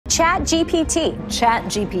ChatGPT.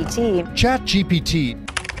 ChatGPT. ChatGPT.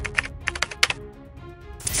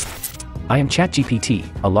 I am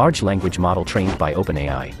ChatGPT, a large language model trained by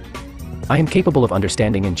OpenAI. I am capable of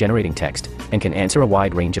understanding and generating text, and can answer a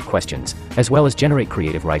wide range of questions, as well as generate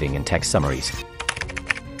creative writing and text summaries.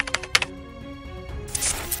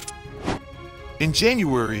 In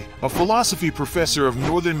January, a philosophy professor of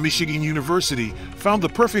Northern Michigan University found the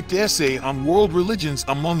perfect essay on world religions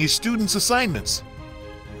among his students' assignments.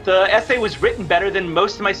 The essay was written better than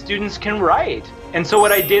most of my students can write. And so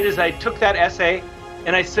what I did is I took that essay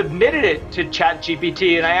and I submitted it to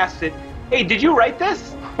ChatGPT and I asked it, hey, did you write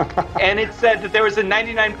this? And it said that there was a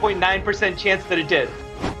 99.9% chance that it did.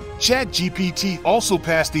 ChatGPT also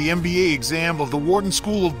passed the MBA exam of the Wharton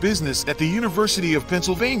School of Business at the University of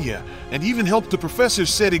Pennsylvania and even helped the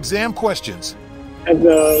professors set exam questions.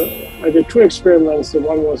 I did two experiments. The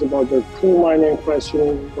one was about the coal mining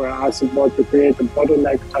question, where I asked it what to create a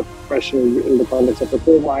bottleneck type of question in the context of a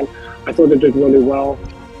coal mine. I thought it did really well.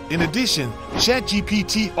 In addition,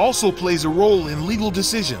 ChatGPT also plays a role in legal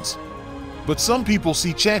decisions. But some people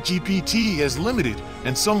see ChatGPT as limited,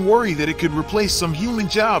 and some worry that it could replace some human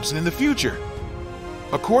jobs in the future.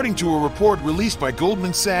 According to a report released by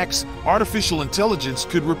Goldman Sachs, artificial intelligence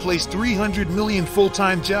could replace 300 million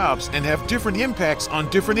full-time jobs and have different impacts on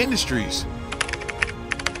different industries.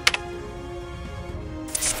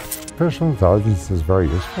 Artificial intelligence is very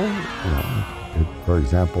useful. For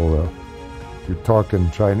example, you talk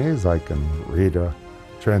in Chinese, I can read a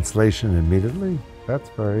translation immediately. That's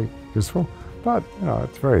very useful, but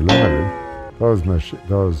it's very limited.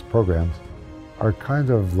 Those programs are kind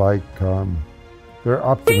of like they're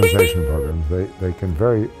optimization programs. They can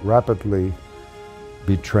very rapidly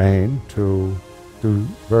be trained to do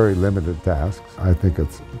very limited tasks. I think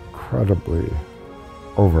it's incredibly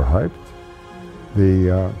overhyped.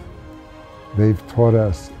 They've taught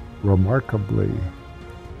us remarkably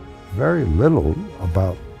very little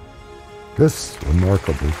about this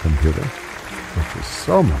remarkable computer, which is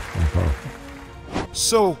so much more powerful.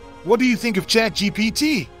 So, what do you think of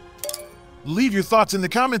ChatGPT? Leave your thoughts in the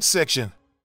comments section.